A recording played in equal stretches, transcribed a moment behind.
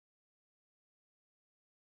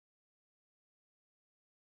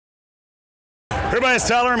Everybody, it's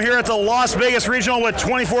Tyler. I'm here at the Las Vegas Regional with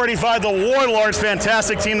 2485, the Warlords.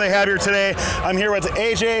 Fantastic team they have here today. I'm here with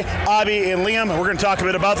AJ, Avi, and Liam. We're going to talk a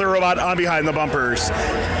bit about the robot on Behind the Bumpers.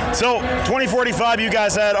 So, 2485, you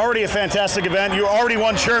guys had already a fantastic event. You already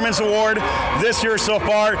won Chairman's Award this year so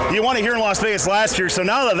far. You won it here in Las Vegas last year, so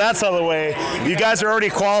now that that's out of the way, you guys are already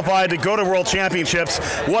qualified to go to World Championships.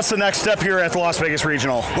 What's the next step here at the Las Vegas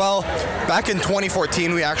Regional? Well, back in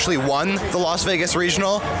 2014, we actually won the Las Vegas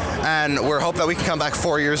Regional, and we're hoping that we can come back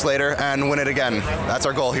 4 years later and win it again. That's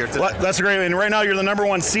our goal here today. Well, that's great. And right now, you're the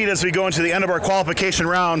 #1 seed as we go into the end of our qualification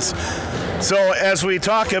rounds. So as we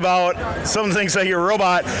talk about some of the things that your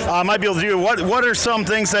robot might be able to do, what are some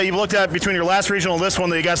things that you've looked at between your last regional and this one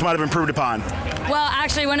that you guys might have improved upon? Well,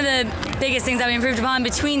 actually, one of the biggest things that we improved upon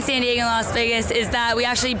between San Diego and Las Vegas is that we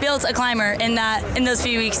actually built a climber in those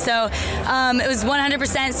few weeks. So it was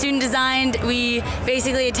 100% student designed. We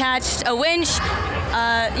basically attached a winch.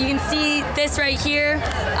 You can see this right here.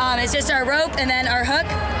 It's just our rope and then our hook,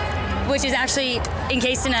 which is actually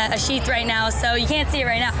encased in a sheath right now, so you can't see it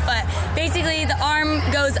right now. But basically, the arm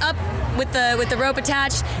goes up with the rope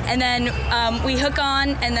attached, and then we hook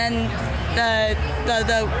on, and then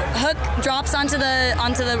the hook drops onto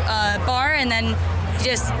the bar, and then you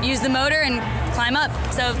just use the motor and climb up.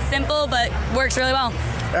 So simple, but works really well.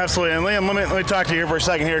 Absolutely. And Liam, let me talk to you for a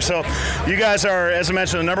second here. So you guys are, as I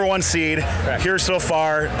mentioned, the #1 seed here so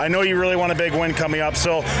far. I know you really want a big win coming up.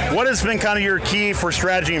 So what has been kind of your key for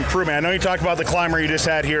strategy improvement? I know you talked about the climber you just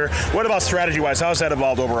had here. What about strategy-wise? How has that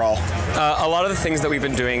evolved overall? A lot of the things that we've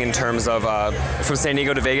been doing in terms of from San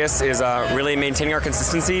Diego to Vegas is really maintaining our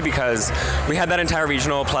consistency, because we had that entire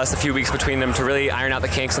regional plus a few weeks between them to really iron out the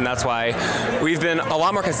kinks, and that's why we've been a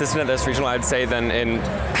lot more consistent at this regional, I'd say, than in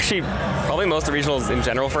actually probably most of the regionals in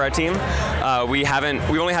general for our team. We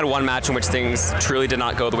only had one match in which things truly did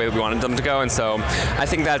not go the way that we wanted them to go, and so I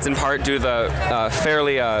think that's in part due to the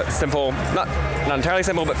fairly simple, not entirely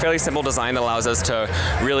simple, but fairly simple design that allows us to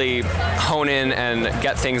really hone in and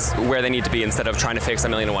get things where they need to be instead of trying to fix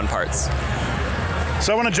 1,000,001 parts.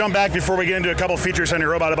 So I want to jump back before we get into a couple features on your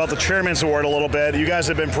robot about the Chairman's Award a little bit. You guys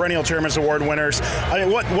have been perennial Chairman's Award winners. I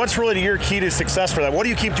mean, what's really your key to success for that? What do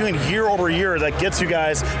you keep doing year over year that gets you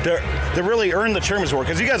guys to really earn the Chairman's Award?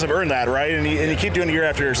 Because you guys have earned that, right? And you keep doing it year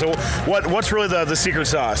after year. So what's really the secret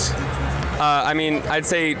sauce? I mean, I'd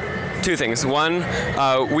say two things. One,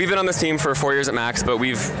 we've been on this team for 4 years at max, but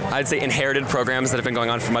I'd say, inherited programs that have been going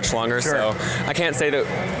on for much longer. Sure. So I can't say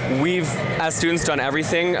that we've, as students, done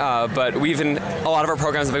everything, but a lot of our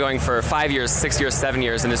programs have been going for 5 years, 6 years, 7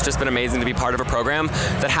 years, and it's just been amazing to be part of a program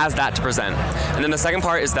that has that to present. And then the second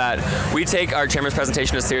part is that we take our chairman's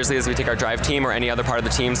presentation as seriously as we take our drive team or any other part of the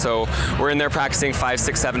team. So we're in there practicing 5,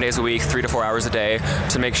 6, 7 days a week, 3 to 4 hours a day,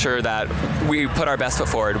 to make sure that we put our best foot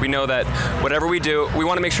forward. We know that whatever we do, we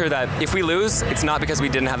want to make sure that if we lose, it's not because we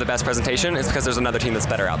didn't have the best presentation, it's because there's another team that's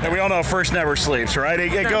better out there. And we all know first never sleeps, right?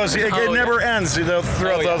 It never ends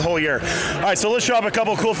throughout the whole year. All right, so let's show up a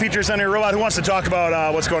couple cool features on your robot. Who wants to talk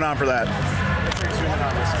about what's going on for that?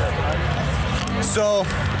 So,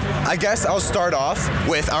 I guess I'll start off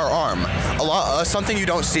with our arm. Something you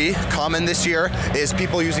don't see common this year is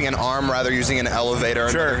people using an arm rather using an elevator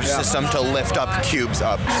system to lift up cubes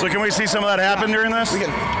up. So can we see some of that happen during this? We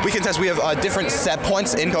can test. We have different set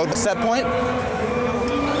points in code. Set point.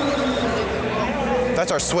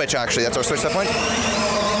 That's our switch, actually. That's our switch set point.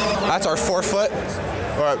 That's our 4 foot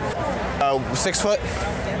or 6 foot.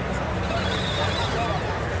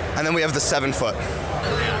 And then we have the 7 foot.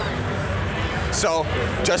 So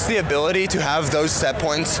just the ability to have those set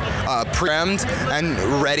points programmed and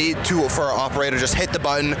ready for our operator, just hit the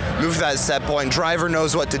button, move to that set point, driver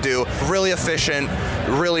knows what to do, really efficient,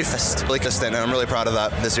 really consistent, and I'm really proud of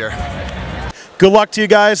that this year. Good luck to you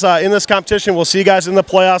guys in this competition. We'll see you guys in the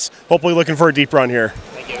playoffs. Hopefully looking for a deep run here.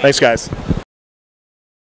 Thanks, guys.